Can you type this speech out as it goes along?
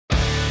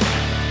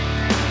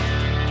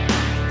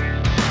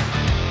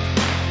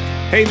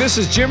Hey, this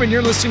is Jim, and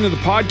you're listening to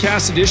the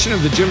podcast edition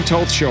of The Jim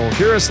Toth Show.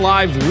 Hear us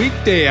live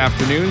weekday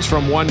afternoons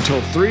from 1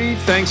 till 3.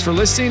 Thanks for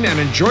listening, and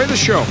enjoy the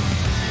show.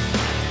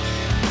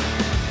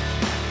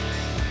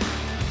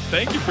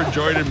 Thank you for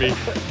joining me.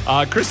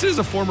 Kristin is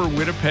a former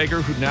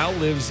Winnipegger who now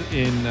lives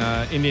in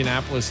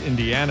Indianapolis,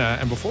 Indiana.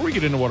 And before we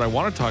get into what I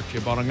want to talk to you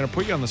about, I'm going to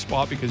put you on the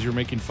spot because you're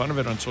making fun of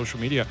it on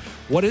social media.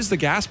 What is the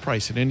gas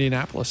price in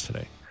Indianapolis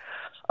today?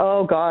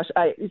 Oh, gosh.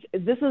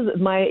 This is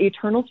my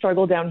eternal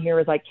struggle down here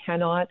is I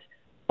cannot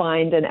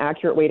find an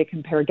accurate way to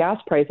compare gas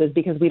prices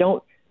because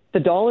the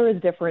dollar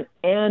is different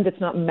and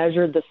it's not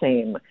measured the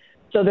same.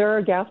 So there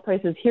are gas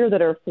prices here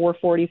that are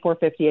 $4.40,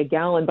 $4.50 a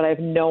gallon, but I have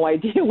no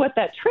idea what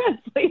that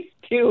translates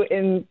to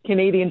in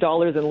Canadian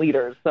dollars and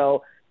liters.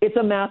 So it's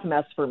a math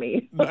mess for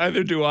me.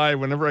 Neither do I.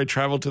 Whenever I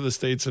travel to the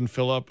States and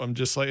fill up, I'm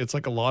just like, it's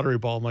like a lottery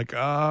ball. I'm like,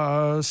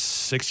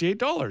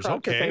 $68.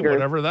 Okay,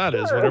 whatever that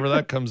is, whatever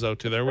that comes out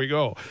to. There we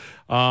go.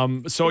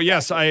 So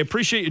yes, I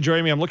appreciate you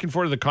joining me. I'm looking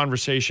forward to the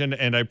conversation,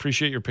 and I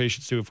appreciate your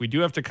patience too. If we do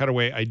have to cut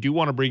away, I do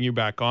want to bring you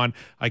back on.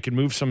 I can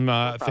move some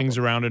things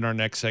around in our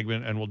next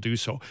segment, and we'll do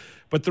so.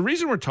 But the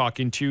reason we're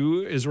talking to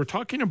you is we're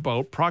talking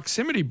about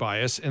proximity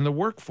bias in the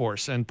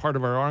workforce, and part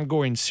of our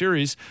ongoing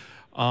series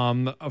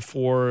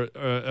for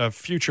a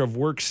future of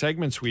work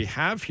segments we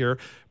have here.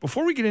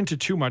 Before we get into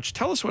too much,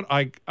 tell us what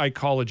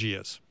icology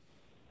is.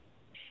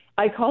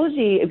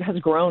 Icology has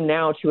grown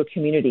now to a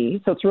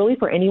community. So it's really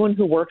for anyone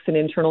who works in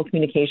internal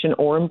communication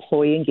or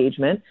employee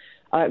engagement.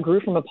 It grew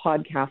from a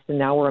podcast, and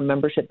now we're a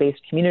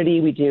membership-based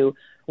community. We do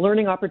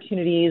learning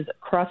opportunities,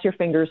 cross your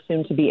fingers,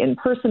 soon to be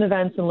in-person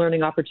events and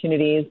learning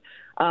opportunities.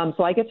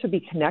 So I get to be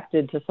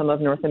connected to some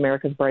of North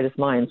America's brightest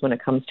minds when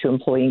it comes to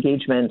employee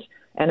engagement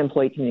and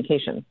employee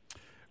communication.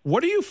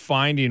 What are you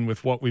finding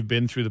with what we've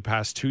been through the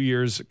past 2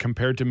 years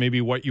compared to maybe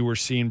what you were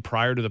seeing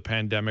prior to the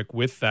pandemic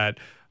with that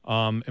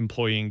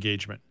employee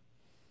engagement?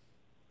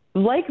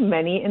 Like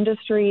many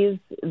industries,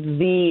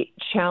 the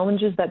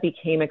challenges that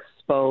became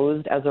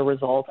exposed as a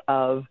result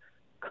of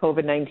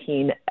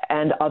COVID-19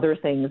 and other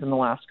things in the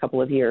last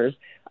couple of years,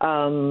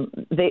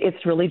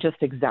 it's really just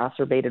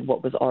exacerbated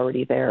what was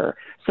already there.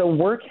 So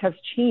work has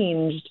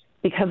changed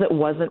because it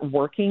wasn't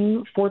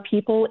working for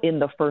people in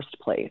the first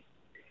place.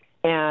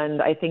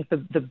 And I think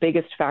the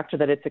biggest factor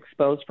that it's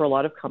exposed for a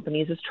lot of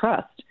companies is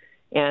trust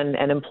and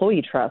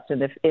employee trust.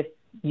 And if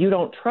you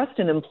don't trust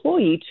an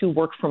employee to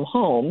work from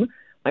home,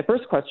 my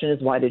first question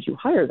is, why did you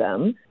hire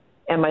them?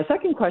 And my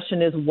second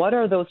question is, what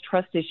are those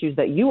trust issues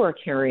that you are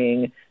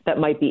carrying that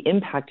might be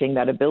impacting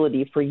that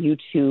ability for you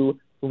to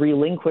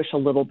relinquish a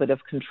little bit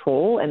of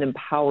control and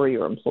empower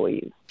your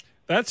employees?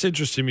 That's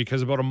interesting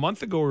because about a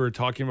month ago, we were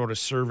talking about a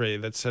survey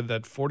that said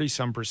that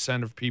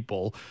 40-some% of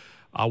people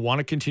want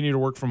to continue to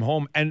work from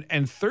home, and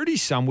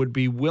 30-some would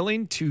be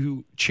willing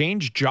to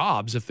change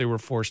jobs if they were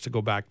forced to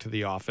go back to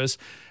the office.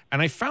 And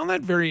I found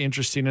that very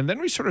interesting. And then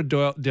we sort of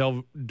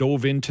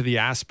dove into the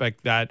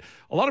aspect that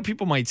a lot of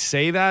people might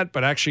say that,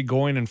 but actually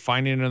going and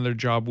finding another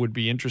job would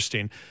be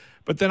interesting.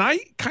 But then I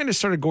kind of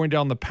started going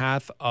down the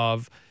path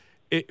of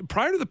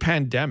prior to the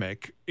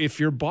pandemic, if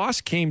your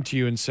boss came to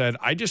you and said,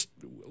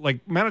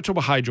 like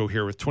Manitoba Hydro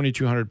here with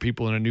 2,200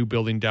 people in a new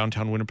building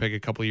downtown Winnipeg a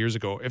couple of years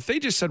ago, if they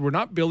just said, we're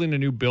not building a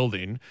new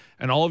building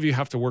and all of you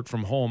have to work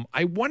from home,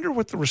 I wonder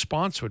what the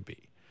response would be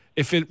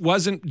if it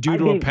wasn't due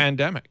to a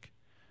pandemic.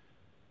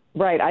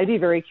 Right. I'd be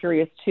very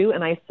curious too.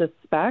 And I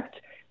suspect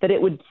that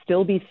it would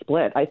still be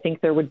split. I think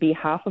there would be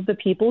half of the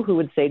people who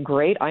would say,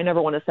 great, I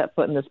never want to set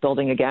foot in this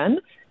building again.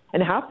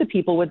 And half the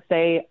people would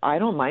say, I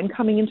don't mind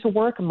coming into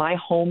work. My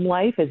home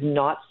life is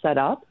not set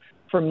up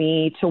for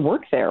me to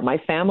work there. My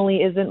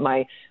family isn't,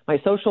 my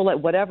social life,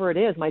 whatever it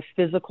is, my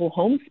physical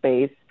home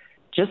space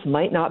just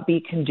might not be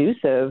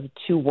conducive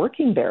to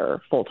working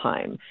there full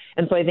time.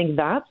 And so I think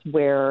that's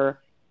where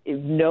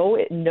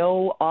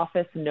no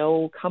office,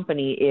 no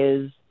company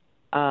is,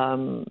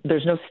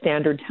 there's no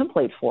standard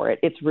template for it.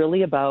 It's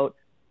really about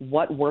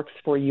what works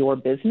for your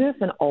business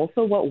and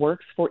also what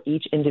works for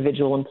each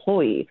individual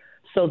employee.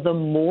 So the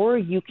more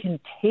you can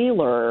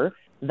tailor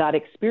that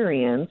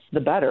experience,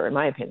 the better, in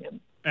my opinion.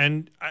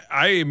 And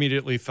I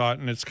immediately thought,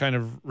 and it's kind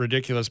of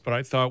ridiculous, but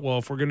I thought, well,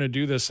 if we're going to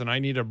do this, then I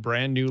need a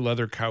brand new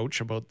leather couch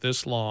about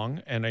this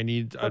long, and I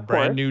need a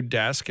brand new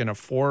desk and a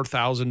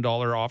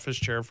 $4,000 office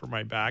chair for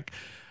my back.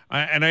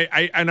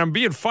 And I'm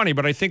being funny,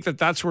 but I think that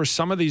that's where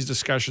some of these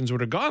discussions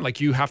would have gone. Like,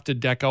 you have to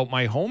deck out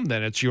my home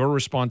then. It's your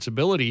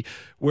responsibility.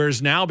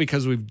 Whereas now,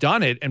 because we've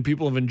done it and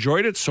people have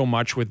enjoyed it so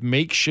much with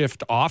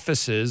makeshift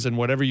offices and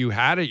whatever you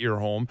had at your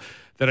home,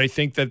 that I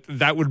think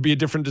that would be a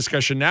different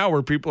discussion now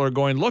where people are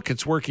going, look,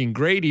 it's working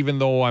great, even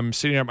though I'm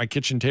sitting at my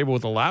kitchen table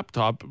with a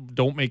laptop.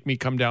 Don't make me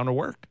come down to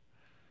work.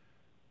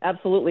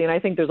 Absolutely. And I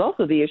think there's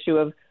also the issue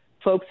of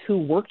folks who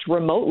worked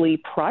remotely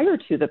prior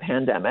to the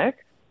pandemic,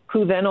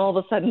 who then all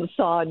of a sudden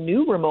saw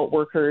new remote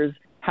workers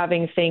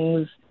having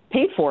things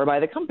paid for by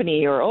the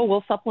company, or, oh,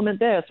 we'll supplement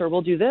this, or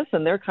we'll do this.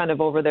 And they're kind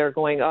of over there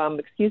going,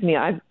 excuse me,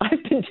 I've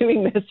been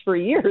doing this for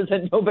years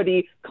and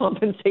nobody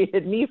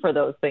compensated me for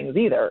those things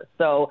either.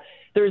 So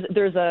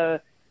there's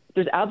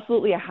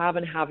absolutely a have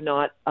and have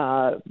not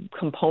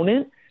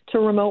component to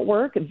remote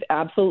work.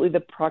 Absolutely, the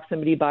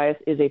proximity bias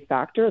is a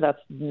factor. That's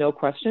no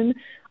question.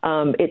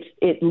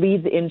 It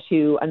leads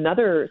into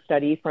another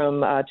study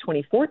from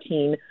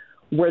 2014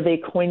 where they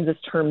coined this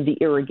term, the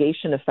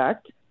irrigation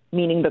effect,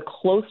 meaning the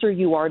closer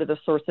you are to the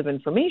source of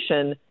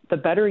information, the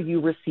better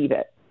you receive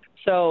it.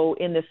 So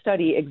in this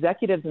study,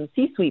 executives and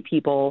C-suite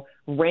people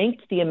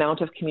ranked the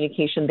amount of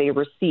communication they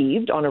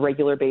received on a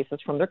regular basis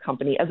from their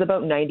company as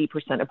about 90%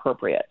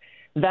 appropriate.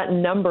 That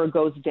number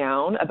goes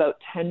down about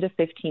 10 to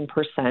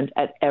 15%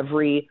 at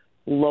every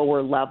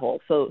lower level.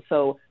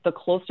 So the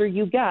closer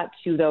you get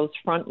to those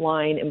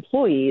frontline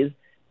employees,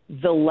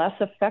 the less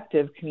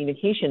effective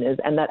communication is,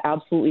 and that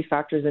absolutely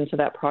factors into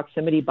that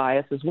proximity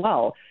bias as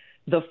well.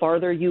 The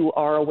farther you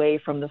are away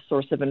from the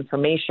source of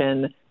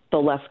information, the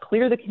less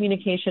clear the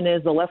communication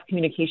is, the less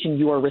communication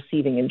you are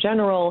receiving in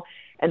general.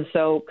 And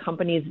so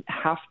companies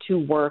have to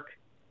work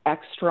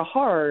extra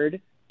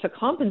hard to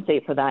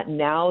compensate for that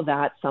now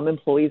that some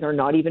employees are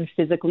not even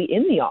physically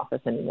in the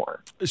office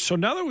anymore. So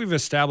now that we've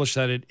established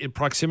that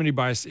proximity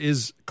bias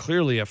is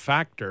clearly a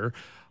factor,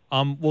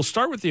 we'll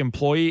start with the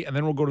employee and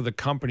then we'll go to the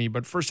company.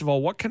 But first of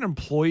all, what can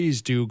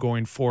employees do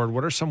going forward?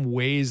 What are some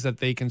ways that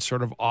they can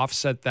sort of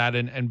offset that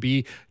and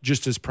be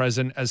just as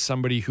present as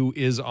somebody who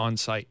is on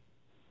site?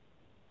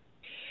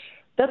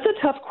 That's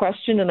a tough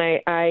question, and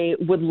I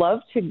would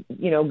love to,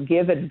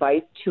 give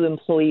advice to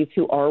employees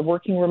who are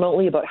working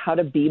remotely about how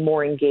to be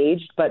more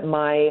engaged. But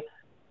my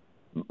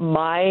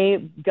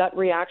gut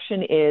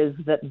reaction is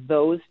that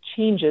those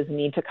changes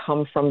need to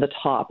come from the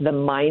top. The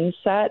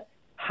mindset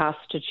has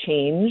to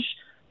change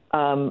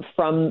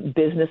from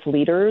business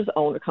leaders,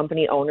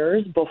 company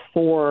owners,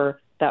 before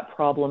that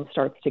problem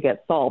starts to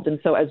get solved. And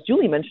so, as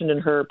Julie mentioned in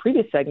her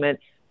previous segment,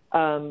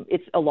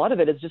 it's a lot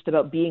of it is just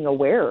about being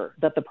aware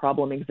that the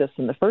problem exists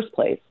in the first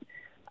place.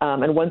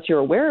 And once you're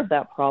aware of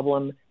that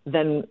problem,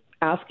 then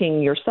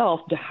asking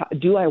yourself,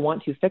 do I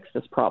want to fix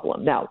this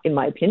problem? Now, in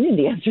my opinion,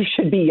 the answer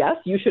should be yes.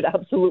 You should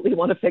absolutely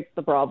want to fix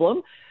the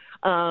problem.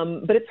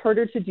 But it's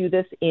harder to do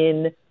this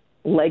in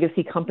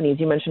legacy companies.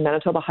 You mentioned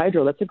Manitoba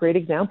Hydro. That's a great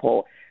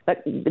example.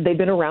 That they've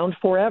been around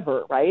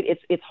forever, right?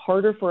 It's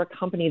harder for a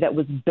company that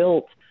was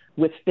built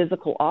with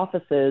physical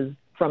offices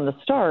from the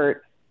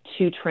start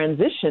to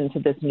transition to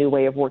this new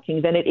way of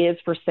working than it is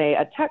for, say,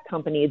 a tech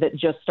company that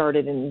just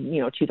started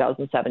in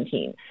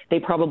 2017. They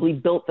probably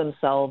built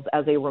themselves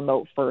as a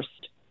remote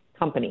first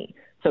company,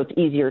 so it's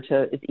easier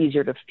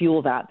to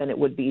fuel that than it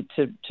would be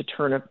to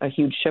turn a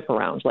huge ship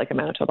around like a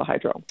Manitoba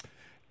Hydro.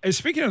 And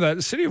speaking of that,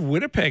 the city of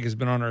Winnipeg has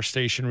been on our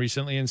station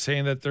recently and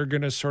saying that they're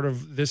going to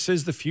this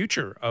is the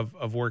future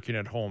of working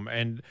at home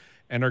and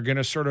are going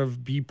to sort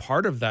of be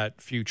part of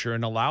that future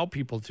and allow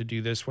people to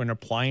do this when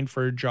applying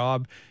for a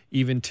job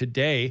even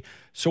today.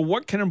 So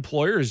what can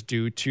employers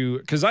do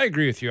because I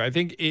agree with you. I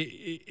think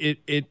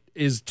it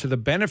is to the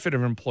benefit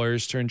of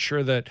employers to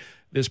ensure that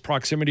this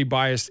proximity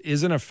bias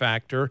isn't a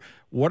factor.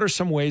 What are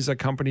some ways that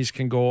companies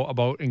can go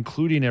about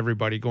including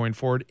everybody going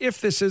forward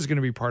if this is going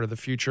to be part of the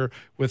future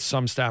with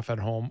some staff at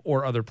home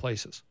or other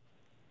places?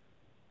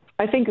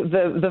 I think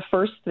the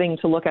first thing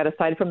to look at,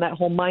 aside from that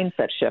whole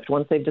mindset shift,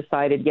 once they've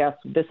decided, yes,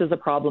 this is a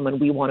problem and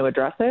we want to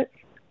address it,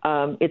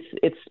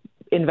 it's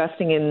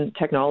investing in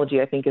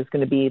technology, I think, is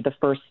going to be the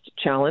first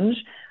challenge.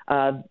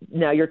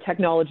 Now, your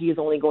technology is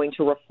only going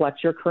to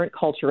reflect your current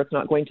culture. It's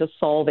not going to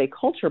solve a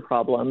culture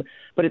problem,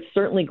 but it's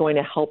certainly going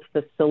to help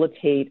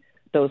facilitate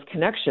those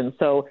connections.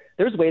 So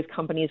there's ways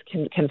companies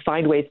can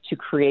find ways to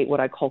create what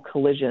I call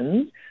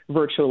collisions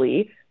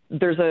virtually.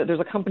 There's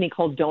a company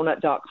called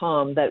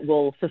donut.com that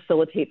will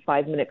facilitate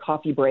 5-minute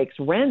coffee breaks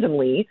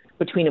randomly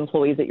between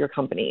employees at your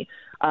company.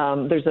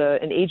 There's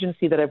an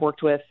agency that I've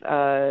worked with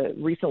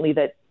recently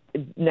that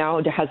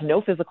now has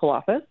no physical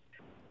office.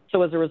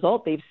 So as a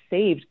result, they've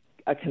saved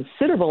a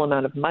considerable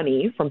amount of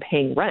money from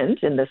paying rent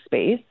in this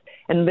space.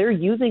 And they're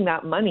using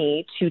that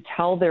money to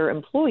tell their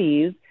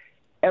employees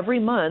every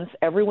month,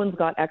 everyone's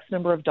got X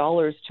number of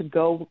dollars to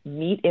go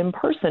meet in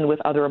person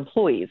with other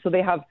employees. So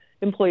they have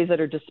employees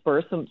that are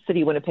dispersed. So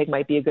City of Winnipeg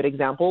might be a good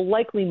example.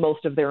 Likely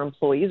most of their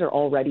employees are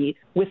already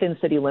within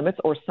city limits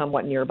or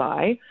somewhat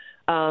nearby.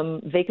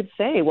 They could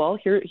say, well,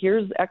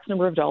 here's X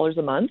number of dollars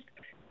a month.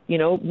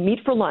 Meet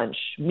for lunch,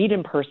 meet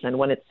in person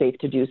when it's safe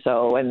to do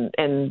so,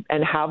 and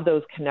have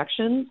those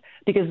connections,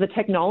 because the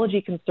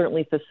technology can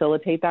certainly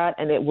facilitate that,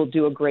 and it will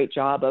do a great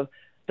job of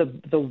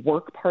the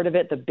work part of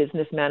it, the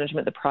business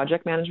management, the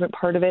project management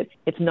part of it.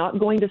 It's not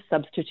going to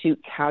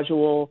substitute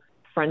casual,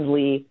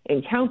 friendly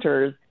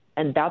encounters,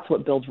 and that's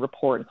what builds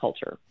rapport and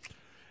culture.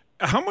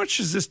 How much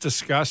is this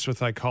discussed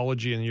with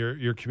icology in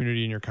your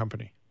community and your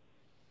company?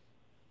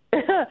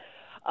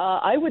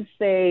 I would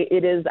say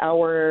it is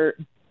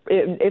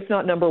if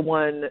not number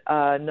one,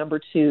 number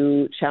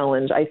two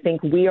challenge. I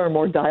think we are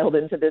more dialed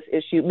into this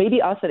issue.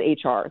 Maybe us at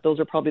HR. Those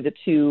are probably the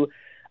two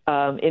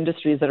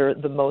industries that are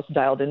the most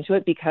dialed into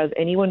it, because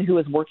anyone who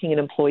is working in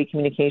employee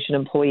communication,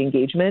 employee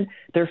engagement,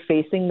 they're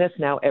facing this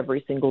now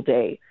every single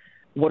day.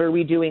 What are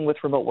we doing with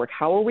remote work?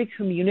 How are we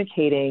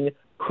communicating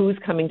who's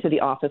coming to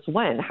the office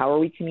when? How are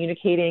we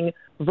communicating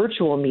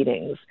virtual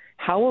meetings?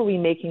 How are we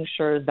making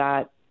sure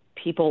that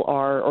people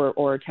are,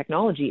 or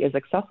technology is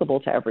accessible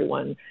to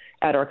everyone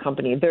at our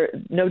company. They're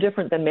no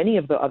different than many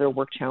of the other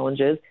work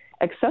challenges.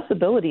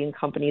 Accessibility in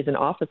companies and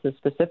offices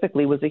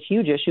specifically was a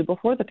huge issue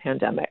before the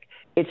pandemic.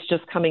 It's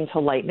just coming to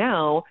light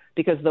now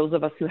because those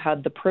of us who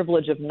had the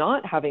privilege of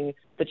not having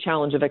the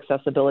challenge of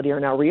accessibility are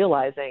now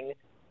realizing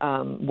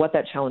what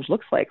that challenge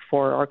looks like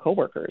for our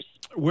coworkers.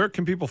 Where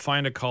can people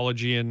find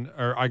icology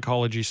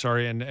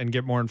and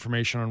get more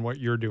information on what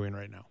you're doing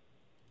right now?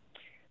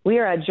 We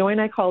are at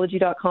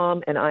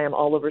joinicology.com, and I am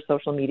all over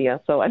social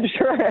media, so I'm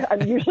sure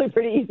I'm usually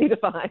pretty easy to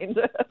find.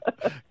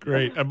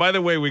 Great. And by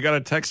the way, we got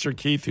a texter,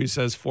 Keith, who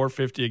says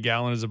 $4.50 a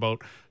gallon is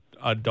about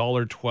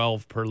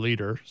 $1.12 per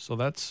liter. So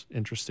that's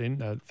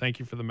interesting. Thank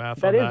you for the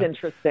math on that. That is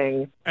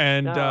interesting.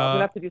 And I'm going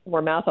to have to do some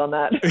more math on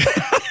that.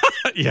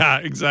 Yeah,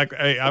 exactly.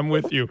 Hey, I'm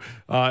with you.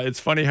 It's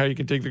funny how you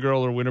can take the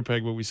girl to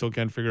Winnipeg, but we still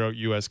can't figure out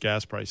U.S.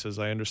 gas prices.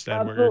 I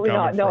understand where you're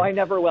coming from. No, I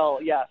never will.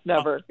 Yeah,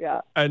 never.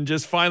 Yeah. And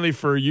just finally,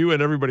 for you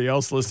and everybody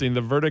else listening,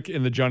 the verdict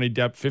in the Johnny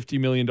Depp $50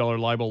 million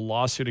libel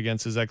lawsuit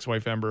against his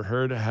ex-wife Amber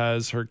Heard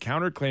her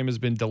counterclaim has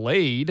been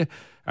delayed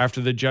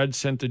after the judge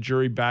sent the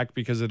jury back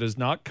because it has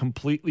not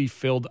completely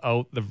filled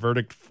out the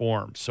verdict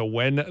form. So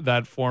when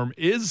that form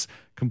is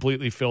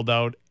completely filled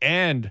out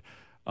and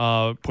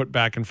put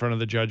back in front of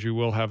the judge, we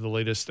will have the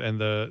latest and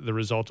the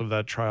result of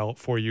that trial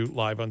for you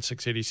live on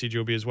 680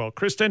 CJOB as well.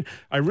 Kristin,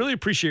 I really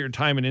appreciate your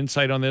time and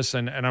insight on this,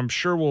 and I'm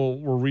sure we'll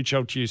reach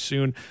out to you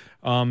soon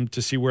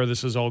to see where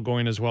this is all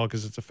going as well,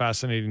 because it's a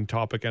fascinating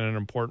topic and an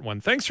important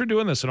one. Thanks for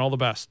doing this, and all the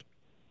best.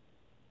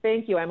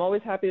 Thank you. I'm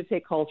always happy to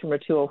take calls from a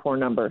 204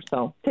 number.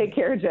 So take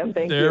care, Jim.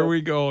 Thank you. There we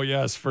go.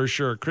 Yes, for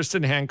sure.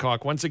 Kristin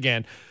Hancock, once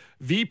again,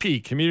 VP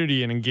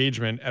Community and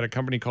Engagement at a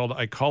company called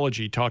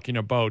Icology, talking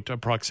about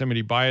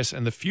proximity bias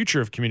and the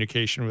future of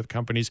communication with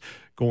companies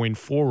going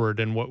forward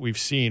and what we've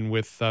seen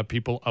with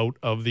people out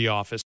of the office.